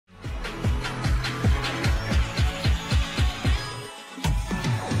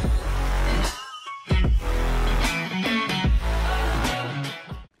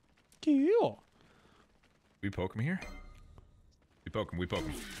poke him here? We poke him. We poke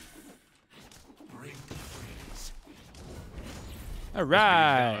him. All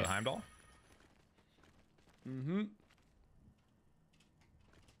right. Heimdall. Mm-hmm.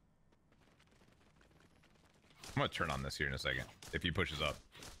 I'm gonna turn on this here in a second. If he pushes up.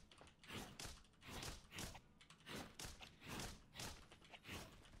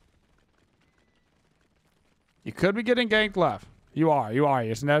 You could be getting ganked left. You are.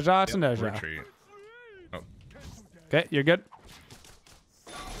 It's Neja. It's Neja. Retreat. Oh. Okay, you're good.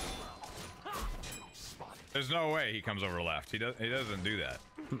 There's no way he comes over left. He doesn't do that.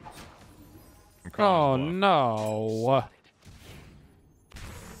 Oh no.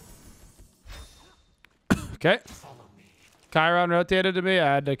 Okay. Chiron rotated to me.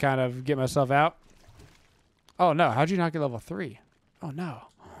 I had to kind of get myself out. Oh no, how'd you not get level 3? Oh no.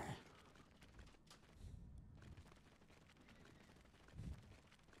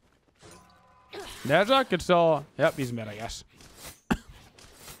 Neja can still... Yep, he's mid, I guess.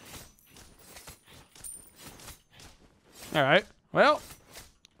 Alright, well...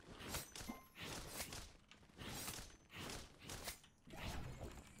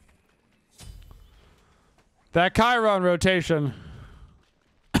 That Chiron rotation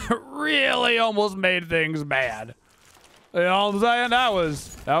really almost made things bad. You know what I'm saying? That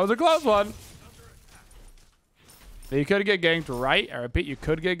was a close one. You could get ganked right. I repeat, you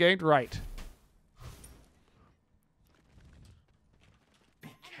could get ganked right. Be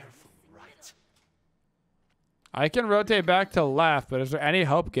careful, right? I can rotate back to left, but is there any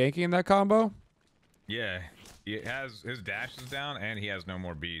help ganking that combo? Yeah. He has his dash is down and he has no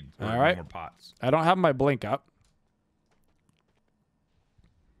more beads. All right. No more pots. I don't have my blink up.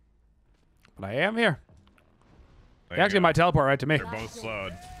 But I am here. There He you actually go. might teleport right to me. They're both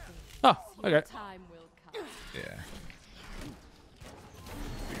slowed. Oh, okay. Time will come. Yeah.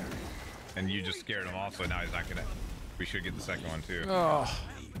 And you just scared him off, so now he's not gonna. We should get the second one too. Oh.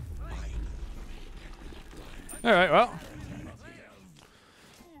 All right, well.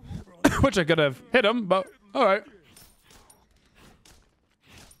 Which I could have hit him, but all right.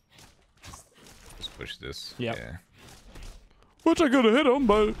 Just push this. Yep. Yeah. Which I could have hit him,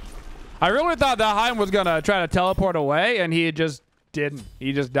 but I really thought that Heim was gonna try to teleport away, and he just didn't.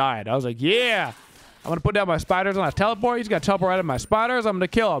 He just died. I was like, yeah, I'm gonna put down my spiders on a teleport. He's gonna teleport out of my spiders. I'm gonna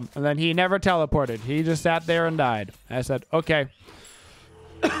kill him, and then he never teleported. He just sat there and died. And I said, okay.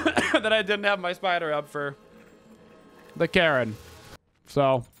 Then I didn't have my spider up for the Karen,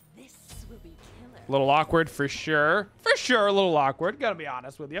 so This will be killer. a little awkward for sure. For sure, a little awkward. Gotta be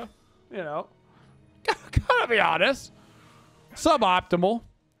honest with you. You know, gotta be honest. Suboptimal.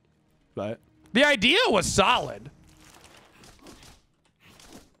 But the idea was solid.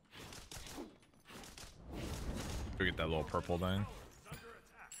 We get that little purple thing.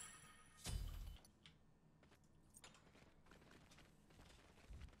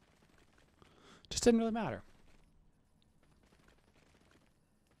 Just didn't really matter.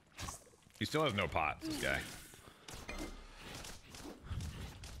 He still has no pots, this guy.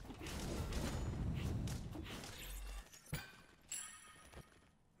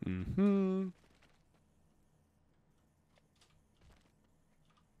 Mm-hmm.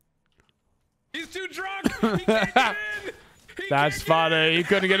 He's too drunk. He can't get in. That's funny. He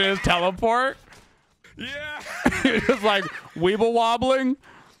couldn't get in his teleport. Yeah. He was just like weeble wobbling.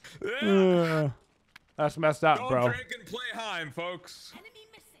 Yeah. That's messed up, Don't bro. drink and play Heim, folks. Enemy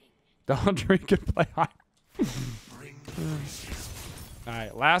missing. Don't drink and play Heim. All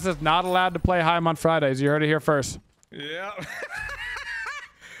right, Lass is not allowed to play Heim on Fridays. You heard it here first. Yeah.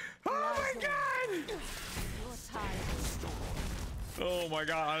 Oh my god. Your time will Oh my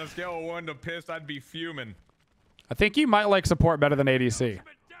god. On a scale of 1 to pissed, I'd be fuming. I think you might like support better than ADC.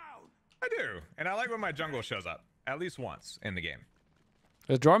 I do. And I like when my jungle shows up. At least once in the game.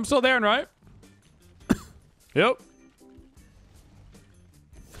 Is Jorm still there, right? Yep.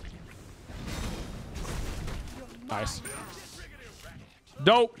 Nice.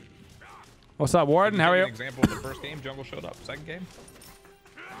 Dope. What's up, Warden? How are An you? example of the first game, jungle showed up. Second game.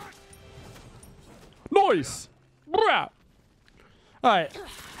 Nice. Brah. All right.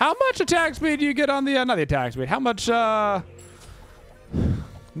 How much attack speed do you get on the not the attack speed? How much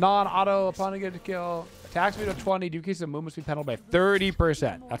non-auto upon a get kill? Attack speed of 20, decrease the movement speed penalty by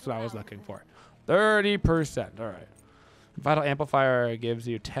 30%. That's what I was looking for. 30%. All right. Vital amplifier gives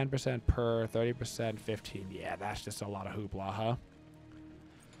you 10% per 30%, 15. Yeah, that's just a lot of hoopla, huh?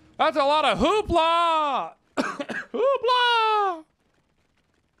 That's a lot of hoopla. Hoopla.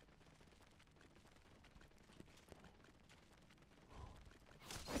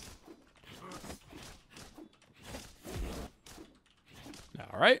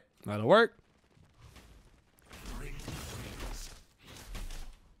 All right, that'll work.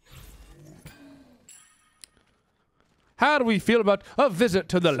 How do we feel about a visit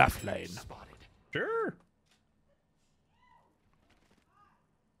to the left lane? Sure.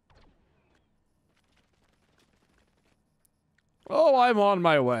 Oh, I'm on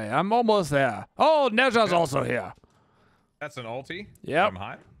my way. I'm almost there. Oh, Neja's also here. That's an ulti. Yep. I'm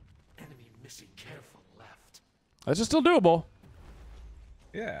high. Enemy missing careful left. This is still doable.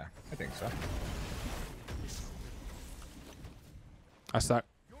 Yeah, I think so. I suck.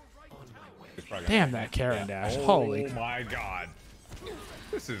 It's probably Damn that Karen dash. Holy. Oh my god.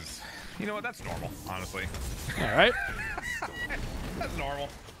 This is, you know what? That's normal, honestly. All right. That's normal.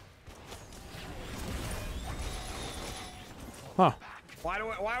 Huh.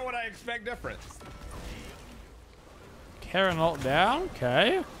 Why would I expect different? Karen ult down.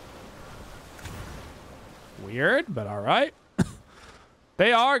 Okay. Weird, but all right.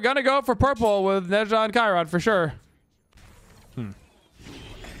 They are going to go for purple with Neja and Chiron for sure.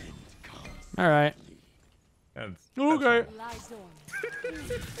 All right. Okay. Lies on.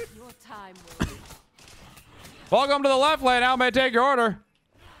 Your time will be. Welcome to the left lane. How may I take your order?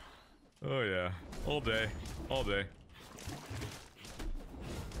 Oh yeah, all day, all day.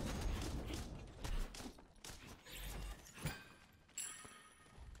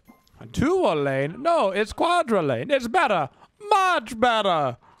 Dual lane? No, it's quadra lane. It's better. Much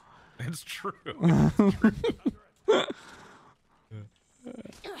better. It's true.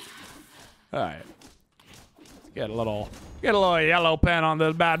 All right. Let's get a little yellow pen on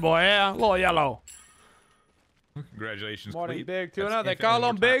this bad boy. Yeah, a little yellow. Congratulations, Morning, Cleet. Big Tuna. That's They infinitely call more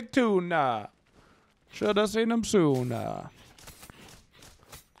him time. Big Tuna. Should have seen him sooner.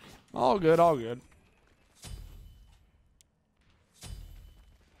 All good, all good.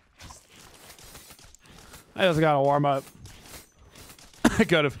 I just gotta warm up. I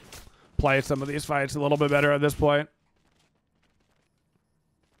could have played some of these fights a little bit better at this point.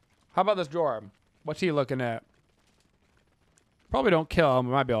 How about this Jorm? What's he looking at? Probably don't kill him.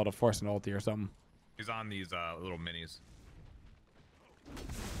 We might be able to force an ulti or something. He's on these little minis.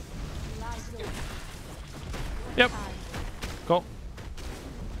 Lies on. Yep. Cool.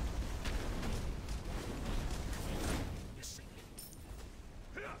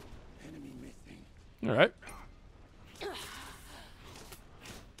 Enemy missing. All right.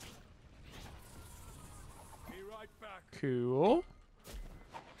 Be right back. Cool.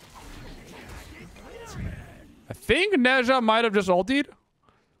 I think Neja might have just ultied.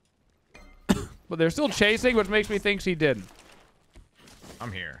 But they're still chasing, which makes me think he didn't.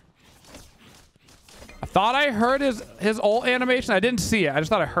 I'm here. I thought I heard his ult animation. I didn't see it. I just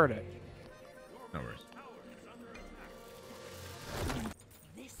thought I heard it. No worries.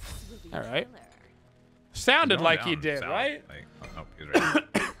 This will be All right. killer. Sounded Going like he down did, south. right? Like, oh, he's right.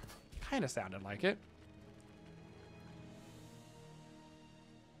 Kind of sounded like it.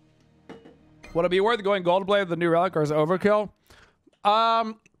 Would it be worth going gold blade with the new relic, or is it overkill?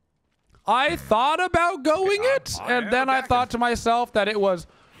 I thought about going it, and then I thought to myself that it was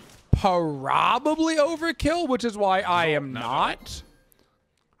probably overkill, which is why I am not.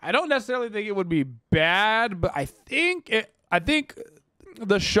 I don't necessarily think it would be bad, but I think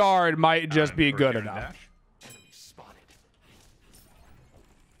the shard might just be good Karen enough. Enemy spotted.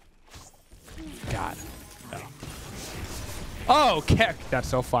 God. No. Oh, that's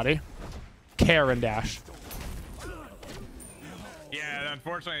so funny. Karen dash. Yeah,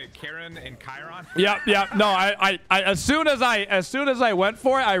 unfortunately, Karen and Chiron. Yep. No, I as soon as I went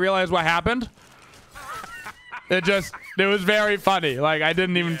for it, I realized what happened. It was very funny. Like I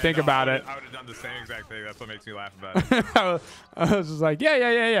didn't even think about it. I would have done the same exact thing. That's what makes me laugh about it. I was just like,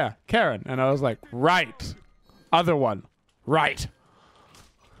 yeah, Karen, and I was like, right, other one, right.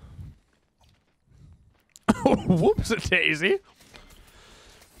 Whoops, a daisy.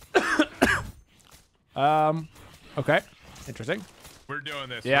 Okay, interesting. We're doing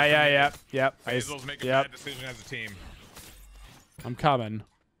this. Yep. Hazel's making a bad decision as a team. I'm coming.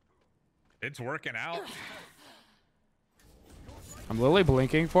 It's working out. I'm literally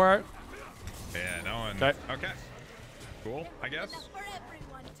blinking for it. Yeah, no one. Okay. Okay. Cool, I guess. For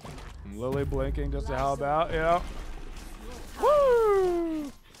everyone to I'm literally blinking just to help out. Yeah.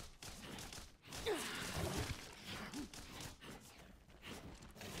 Woo!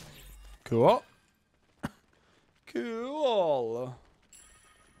 Cool. Cool.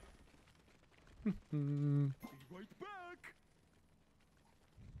 Right back.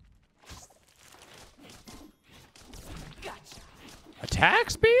 gotcha. Attack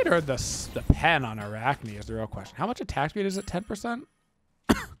speed or the pen on Arachne is the real question. How much attack speed is it? 10%?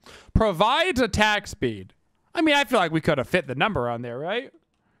 Provides attack speed. I mean, I feel like we could have fit the number on there, right?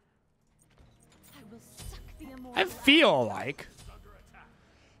 I will suck the immortal I feel like.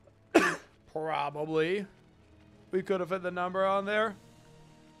 Probably. We could have hit the number on there.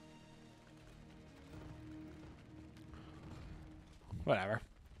 Whatever.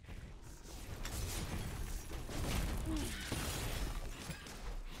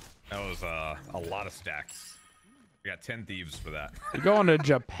 That was a lot of stacks. We got 10 thieves for that. You're going to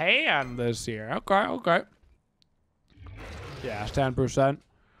Japan this year. Okay, okay. Yeah, it's 10%.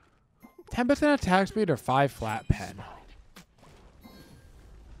 10% attack speed or 5 flat pen?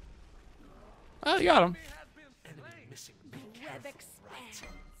 Oh, you got him. Enemy missing. Web expands.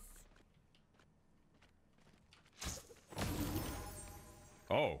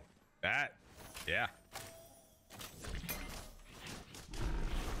 Oh, that. Yeah.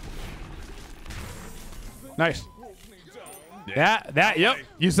 Nice. Yeah, that, yep.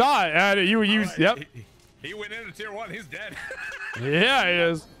 You saw it. Yep. He went into tier 1. He's dead. Yeah, he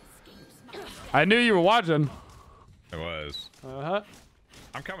is. I knew you were watching. It was. Uh-huh.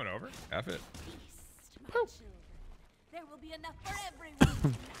 I'm coming over. F it. My children. There will be enough for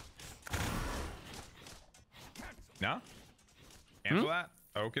everyone. No? Cancel that?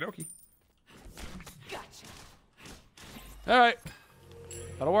 Okie dokie. Gotcha. All right.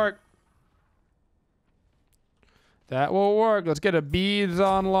 That'll work. That will work. Let's get a beads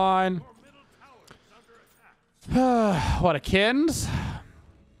online. What, a Kins?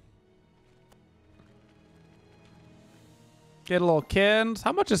 Get a little Kins.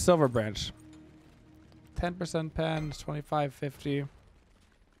 How much is Silver Branch? 10% pens, 25.50.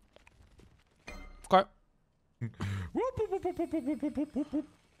 Okay.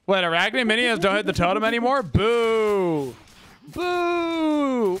 Wait, Arachne minions don't hit the totem anymore? Boo!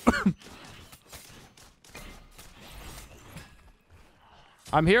 Boo!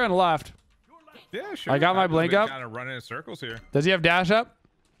 I'm here and left. Yeah, sure. I got my blink up. Kind of running in circles here. Does he have dash up?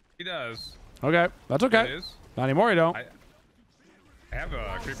 He does. Okay, that's It okay. is. Not anymore, you don't. I have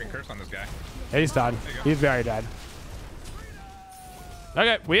a creeping curse on this guy. He's done. He's very dead.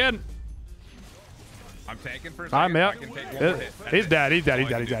 Okay, we in. I'm tanking for a I'm second. I out. can take one more hit. He's dead. He's dead.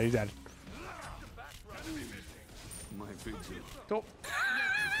 He's All I dead. He's can dead. He's dead. Cool.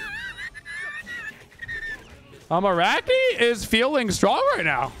 Arachne is feeling strong right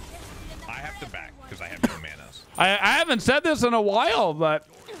now. I have to back because I have no manas. I haven't said this in a while, but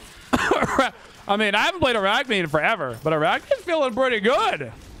I mean, I haven't played Arachne in forever, but Arachne's feeling pretty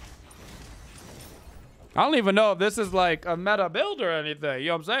good. I don't even know if this is like a meta build or anything. You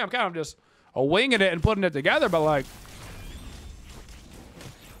know what I'm saying? I'm kind of just winging it and putting it together, but like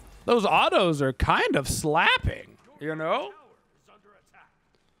those autos are kind of slapping, you know?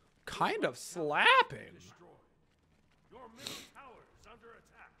 Kind of slapping. Your middle tower is under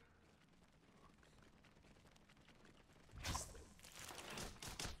attack.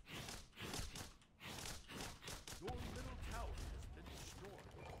 Your middle tower has been destroyed.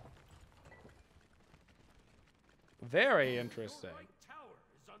 Very interesting. Right tower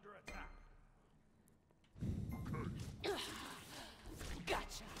is under attack.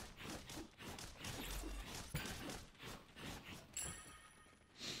 Gotcha.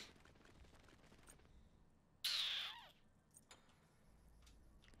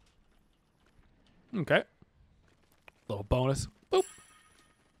 Okay. Little bonus. Boop.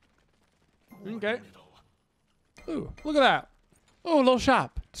 Okay. Ooh, look at that. Oh, a little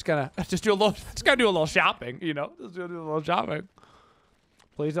shop. Just gotta do a little shopping, you know? Just do a little shopping.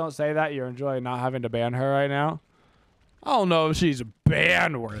 Please don't say that. You're enjoying not having to ban her right now. I don't know if she's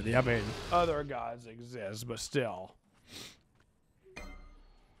ban worthy. I mean, other gods exist, but still.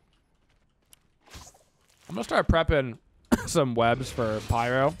 I'm gonna start prepping some webs for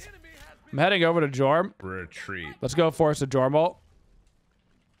Pyro. I'm heading over to Jorm. Retreat. Let's go force a Jorm ult.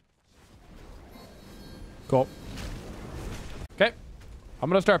 Cool. Okay. I'm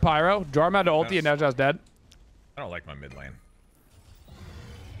gonna start Pyro. Jorm had to ulti and now just dead. I don't like my mid lane.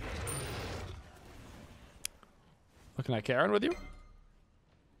 Looking at Karen with you.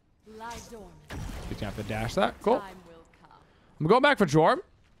 Lie dormant. He's gonna have to dash that. Cool. Time will come. I'm going back for Jorm.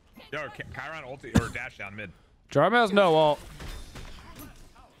 Yo, Chiron ulti or dash down mid. Jorm has no ult.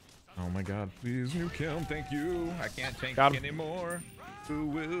 Oh my god, please nuke him. Thank you. I can't tank Got him. anymore. Who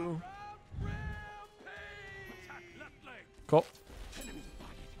will? Attack left leg. Cool.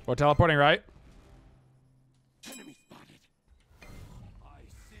 We're teleporting right. Enemy spotted. I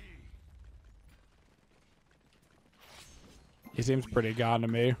see. He seems pretty gone to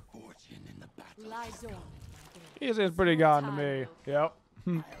me. Fortune in the battle. Lie dormant. He seems pretty gone to me. Yep.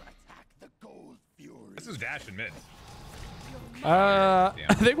 I'll attack the gold fury. This is dash in mid. I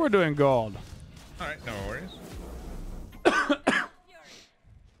think we're doing gold. All right, no worries.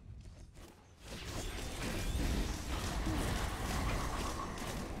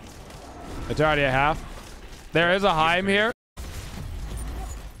 It's already a half. There is a Heim here.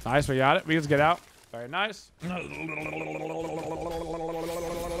 Nice, we got it. We just get out. Very nice.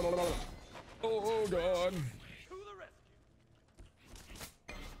 Oh, God.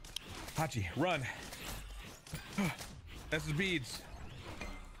 Hachi, run. That's the beads.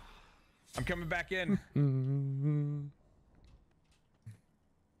 I'm coming back in.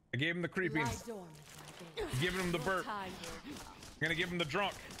 I gave him the creeping. Lie dormant, my babes. Giving him the Your burp. time will come. I'm gonna give him the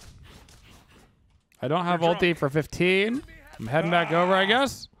drunk. I don't have You're ulti drunk. for 15. I'm heading back over, I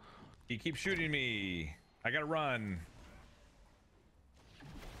guess. He keeps shooting me. I gotta run.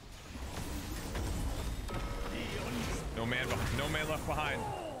 No man left behind.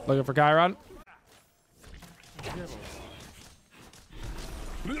 Looking for Chiron.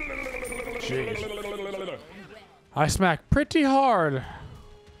 Jeez. I smack pretty hard.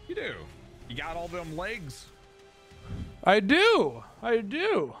 You do. You got all them legs I do. I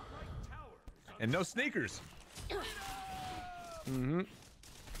do. and no sneakers. Mm-hmm.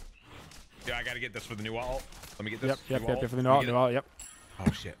 Yeah, I gotta get this for the new ult. Let me get this. Yep, new yep, ult. yep, for the Let me new get ult, it. yep.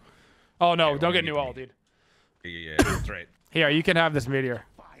 Oh shit. Oh no, Okay, don't well, get you new need ult, me. dude. Yeah, that's right. Here, you can have this meteor.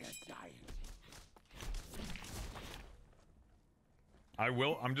 I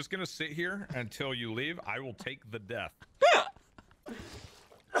will. I'm just gonna sit here until you leave. I will take the death.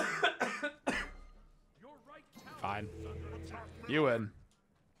 Fine. You win.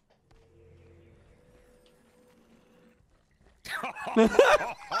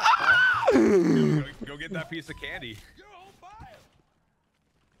 Go get that piece of candy.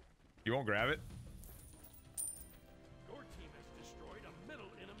 You won't grab it? Your team has destroyed a middle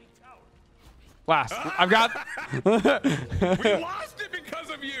enemy tower. Last. I've got. We lost it because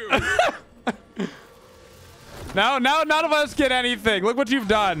of you. Now none of us get anything. Look what you've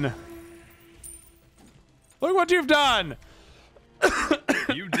done. Look what you've done.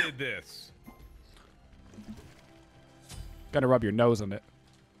 You did this. Gotta rub your nose on it.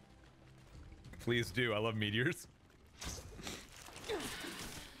 Please do. I love meteors.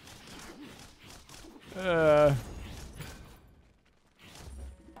 All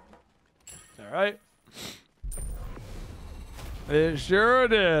right. It sure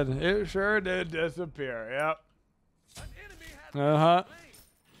did. It sure did disappear. Yep. An enemy has Uh-huh.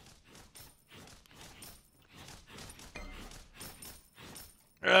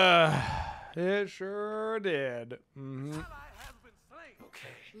 It sure did. Mm-hmm. ally has been slain.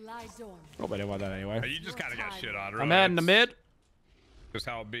 Okay. Lie dormant. Oh, I didn't want that anyway. You just kind of got shit on. Really. I'm heading to mid. Just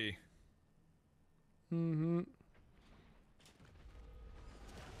how it be. Mm-hmm.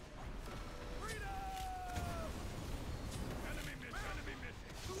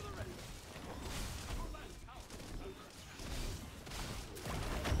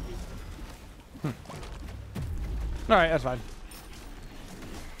 All right, that's fine.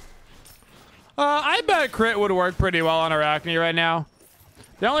 I bet crit would work pretty well on Arachne right now.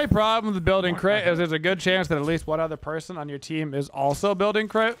 The only problem with building crit is there's a good chance that at least one other person on your team is also building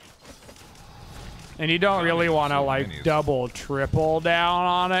crit. And you don't really want to like double, triple down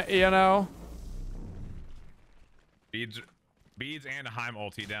on it, you know? Beads and a Heim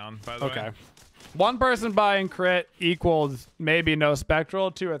ulti down, by the way. Okay. One person buying crit equals maybe no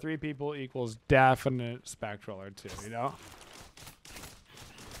spectral. 2 or 3 people equals definite spectral or 2, you know?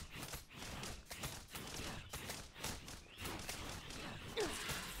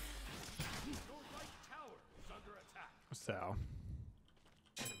 So.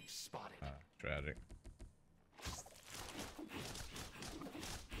 Enemy spotted. Tragic.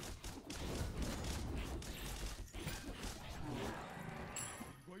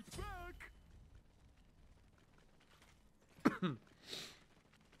 Right back.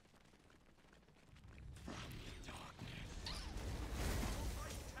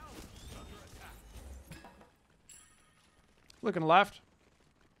 Looking left.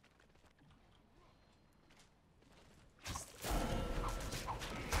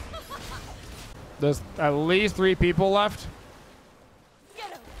 There's at least 3 people left. Get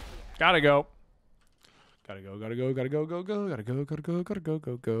over. Gotta go. Gotta go, gotta go, gotta go, go, go, gotta go, gotta go, gotta go,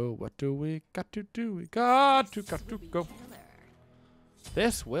 go, go. What do we got to do? We got to go.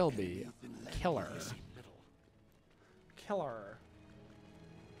 This will be killer. Killer.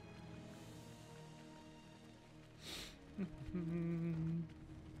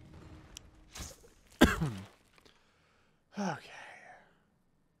 Okay.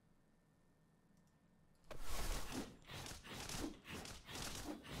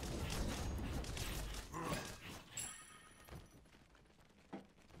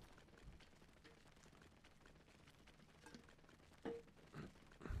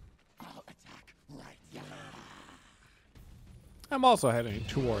 I'm also heading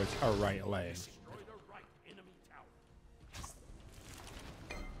towards a right lane. Destroy the right enemy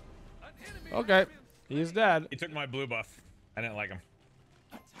Okay. He's dead. He took my blue buff. I didn't like him.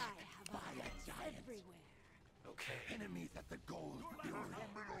 I have eyes everywhere. Okay. Enemies at the gold.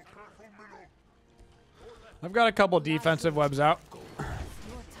 I've got a couple defensive webs out. Your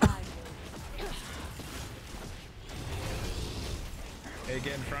time will Hey,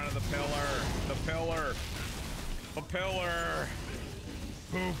 get in front of the pillar. The pillar. The pillar.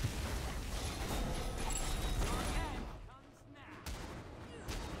 Poop.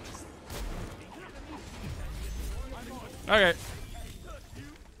 Okay.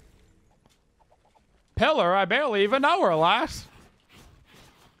 Pillar, I barely even know her, lass.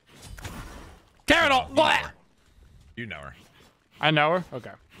 Carol, what? You know her. I know her?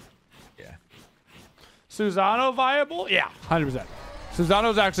 Okay. Yeah. Susano viable? Yeah, 100%.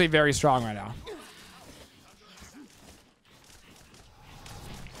 Susano's actually very strong right now.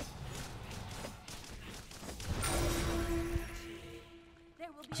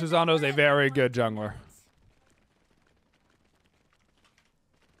 Susano's a very good jungler.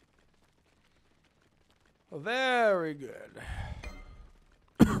 Very good.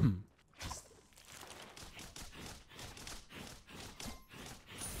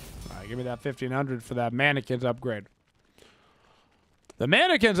 Alright, give me that 1500 for that Manikins upgrade. The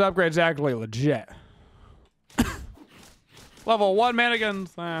Manikins upgrade's actually legit. Level 1 Manikins.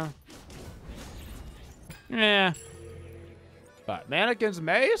 Yeah. But Manikins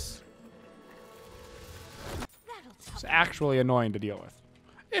Mace? It's actually annoying to deal with.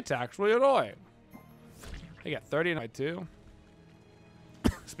 It's actually annoying. They got 39 too.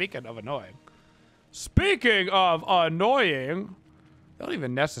 Speaking of annoying. Speaking of annoying. They don't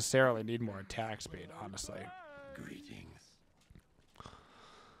even necessarily need more attack speed, honestly. Greetings.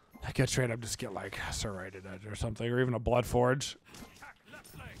 I could straight up just get like serrated edge or something, or even a blood forge. Attack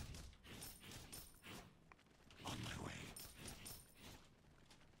left leg. On my way.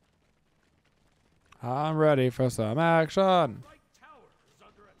 I'm ready for some action. Right tower is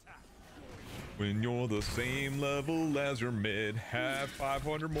under attack. When you're the same level as your mid, have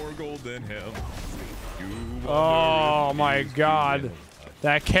 500 more gold than him. You Oh wonder if my he's god. doing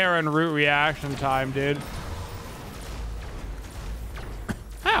That Karen root reaction time, dude.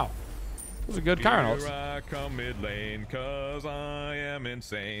 How? Those are good Cardinals. Here I come mid lane, cause I am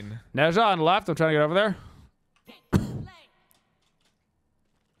insane. Neja on left. I'm trying to get over there.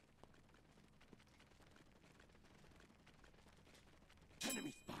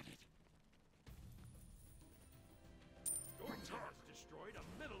 Enemy spotted. Your team has destroyed a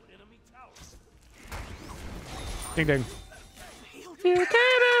middle enemy tower. Ding ding. You gave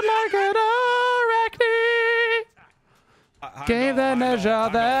it like an Arachne. Gave that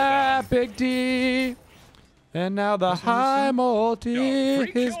Neja that big D. And now the high multi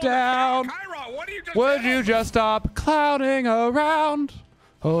is down. Kyra, what are you just Would doing? you just stop clowning around?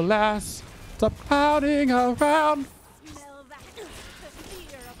 Oh, lass, stop clowning around. smell that. The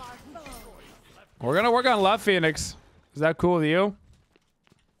fear of our foe. We're gonna work on left Phoenix. Is that cool with you?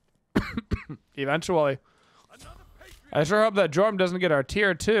 Eventually. Another patriot I sure hope that Jorm doesn't get our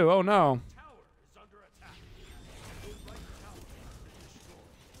tier 2. Oh no. tower is under attack. Your right tower is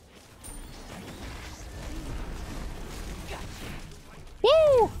destroyed.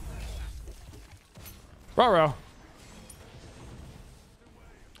 Woo! Roro.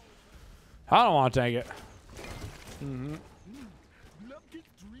 I don't want to take it.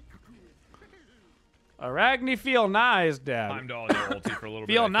 Arachne feel nice, Dad. Time to all your ulti for a little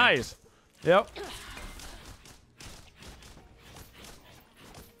bit. Feel I think. nice. Yep.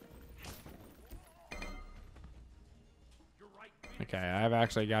 Your right Okay, I've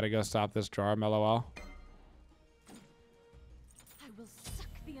actually got to go stop this jar, LOL. I will suck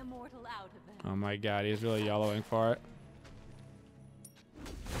the immortal out of them. Oh my god, he's really yellowing for it.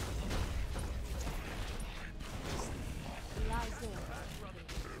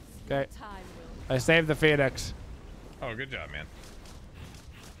 Okay, Time will I saved the Phoenix. Oh, good job, man.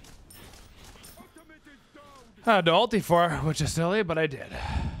 I had to ulti for it, which is silly, but I did.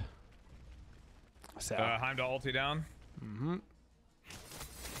 So, Heimdall ulti down. Woo!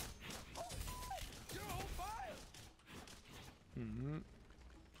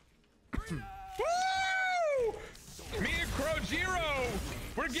 Me and Krojiro,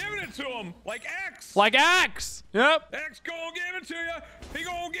 we're giving it to him like X. like Axe! Yep. X gonna give it to you. He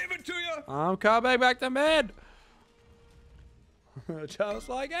gonna give it to you. I'm coming back to mid. Just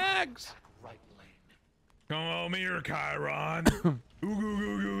like Axe. right lane. Come on here, Chiron.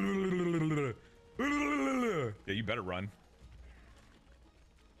 Yeah, you better run.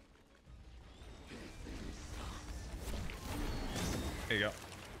 There you go.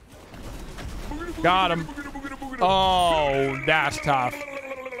 Got him. Oh, that's tough.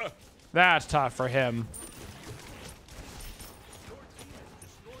 That's tough for him. Your team has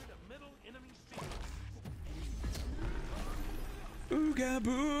destroyed a middle enemy field. Ooga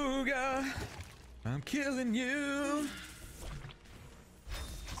booga. I'm killing you.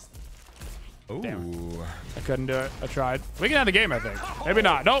 Ooh. I couldn't do it. I tried. We can end the game, I think. Maybe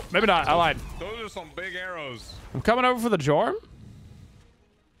not. Nope, maybe not. I lied. Those are some big arrows. I'm coming over for the Jorm.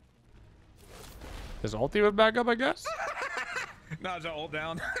 His ulti was back up, I guess. No, just hold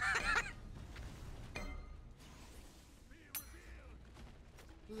down.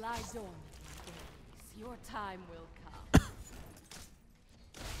 Lie dormant, my babies. Your time will come.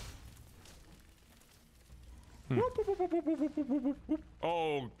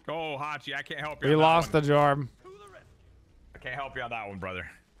 Oh, Hachi, I can't help you. We on that lost one. the Jorm. I can't help you on that one, brother.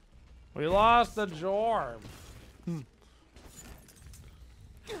 We lost the Jorm.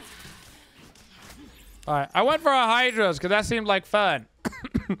 All right, I went for a Hydras because that seemed like fun.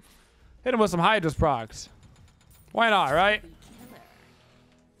 Hit him with some Hydras procs. Why not, right?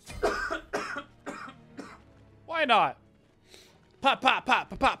 Why not? Pop, pop, pop,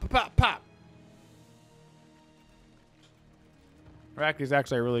 pop, pop, pop, pop. Arachne's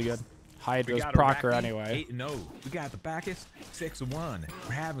actually really good. Hydra's procer anyway. 8-0. We got the Bacchus 6-1.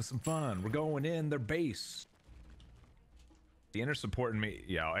 We're having some fun. We're going in their base. The inner supporting me.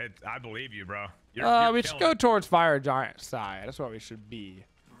 Yo, I believe you, bro. You're We should go towards Fire Giant side. That's what we should be.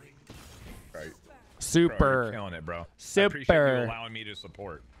 right. Super. Bro, you're killing it, bro. Super. I appreciate you allowing me to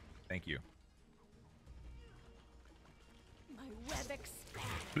support. Thank you. My web expands.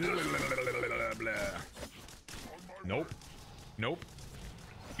 Blah, blah, blah, blah. Nope. Nope.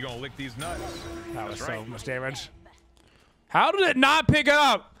 You gonna lick these nuts. That was That's so right. much damage. How did it not pick it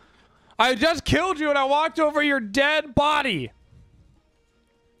up? I just killed you and I walked over your dead body.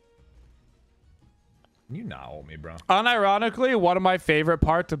 Can you not hold me, bro? Unironically, one of my favorite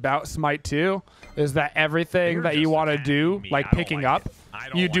parts about Smite 2 is that everything You're that you just want to attacking do, me. like I don't picking like up, it. I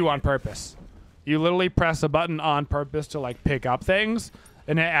don't you do like on it. purpose. You literally press a button on purpose to like pick up things,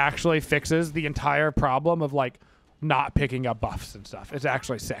 and it actually fixes the entire problem of like not picking up buffs and stuff. It's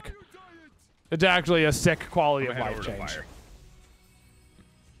actually sick. It's actually a sick quality of Head life over to change. fire.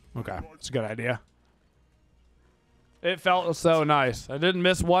 Okay, it's a good idea. It felt so nice. I didn't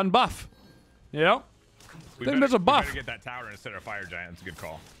miss one buff. You know? We Didn't better- miss a buff. We better get that tower instead of Fire Giant. It's a good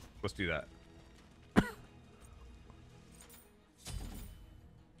call. Let's do that.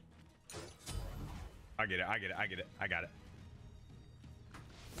 I get it. I get it. I get it. I got it.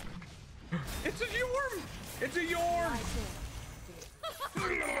 It's a Yorm! It's a Yorm!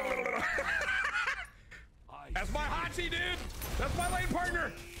 That's my Hachi, dude! That's my lane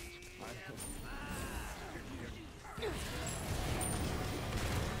partner!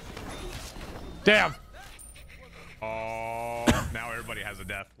 Damn. Oh, now everybody has a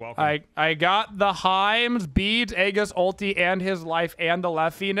death. Welcome. I got the Heims, beads, Aegis, ulti, and his life, and the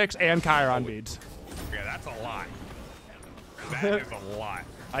left Phoenix, and Chiron beads. Yeah, that's a lot. That is a lot.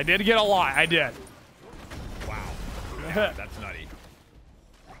 I did get a lot. I did. Wow. Yeah, that's nutty.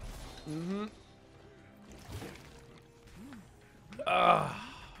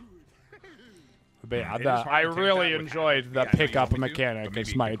 But yeah, It is hard I to take really that with- enjoyed the Yeah, I know you pickup want me to, mechanic but in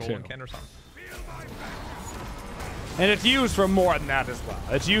maybe Smite Nicole 2. and Ken or something. And it's used for more than that as well.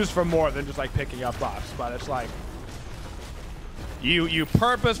 It's used for more than just like picking up buffs, but it's like you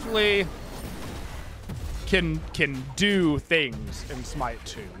purposefully can do things in Smite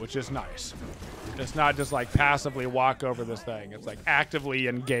 2, which is nice. It's not just like passively walk over this thing. It's like actively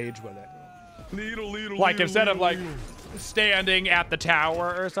engage with it. Like instead of like standing at the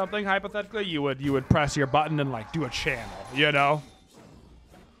tower or something, hypothetically, you would press your button and like do a channel, you know?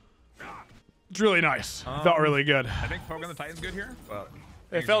 It's really nice. Felt really good. I think poking the Titan's good here. Well,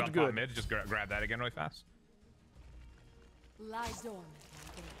 It felt good. Mid, just grab that again really fast. Lie dormant,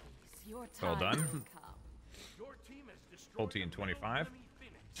 my babies. Your Well time done. will come. Your team has destroyed Ulti in a middle 25. enemy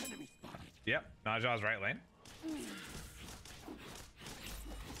Phoenix. Enemy spotted. Yep, Naja's right lane.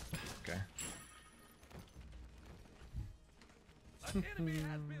 Okay. An enemy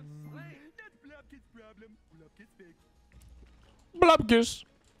has been slain. That's Blubkit's problem. Blubkit's fix. Blubkiss.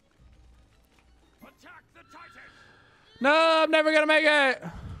 Attack the Titan. No, I'm never gonna make it.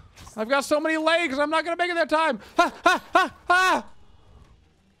 I've got so many legs. I'm not gonna make it that time. Ha ha ha ha.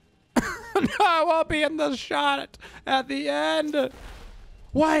 No, I won't be in the shot at the end.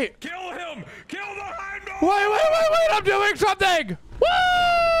 Wait. Kill him! Kill the Heimdall! Wait. I'm doing something. Woo!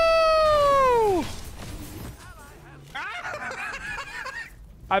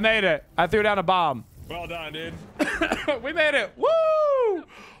 I made it. I threw down a bomb. Well done, dude. We made it. Woo!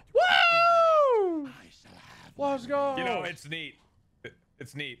 Woo! Let's go. You know, it's neat.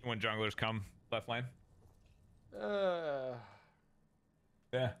 It's neat when junglers come left lane.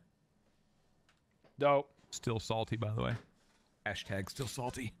 Yeah. Dope. Still salty, by the way. Hashtag still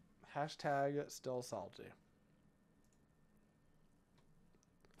salty. Hashtag still salty.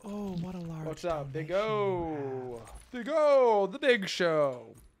 Oh, what a large. What's up? Big O. Big O. The big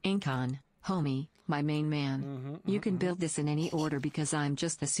show. Incon, homie, my main man. You can build this in any order because I'm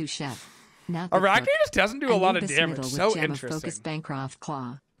just the sous chef. Now Arachne just doesn't do a lot of damage. So interesting. Focus Bancroft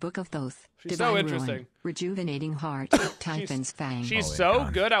Claw, Book of Thoth, She's Divine so interesting. Ruin, Rejuvenating Heart, Typhon's Fang. She's Oh, so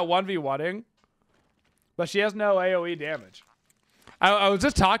Incon. good at 1v1ing, but she has no AoE damage. I was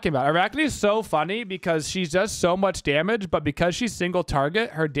just talking about Arachne is so funny because she does so much damage, but because she's single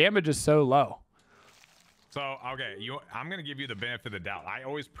target, her damage is so low. So, okay, I'm going to give you the benefit of the doubt. I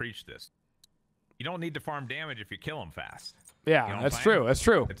always preach this. You don't need to farm damage if you kill them fast. Yeah, You know what that's I'm saying? true. That's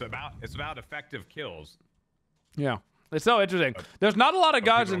true. It's about effective kills. Yeah. It's so interesting. There's not a lot of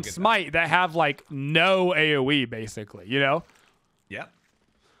guys people in don't get Smite that have like no AoE basically, you know? Yep.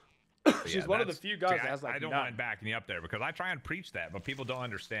 She's one of the few guys that has like I don't none. mind backing you up there because I try and preach that, but people don't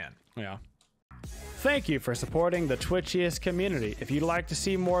understand. Yeah. Thank you for supporting the Twitchiest community. If you'd like to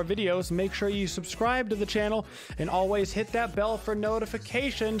see more videos, make sure you subscribe to the channel and always hit that bell for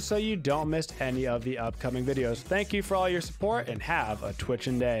notifications so you don't miss any of the upcoming videos. Thank you for all your support and have a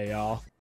twitching day, y'all.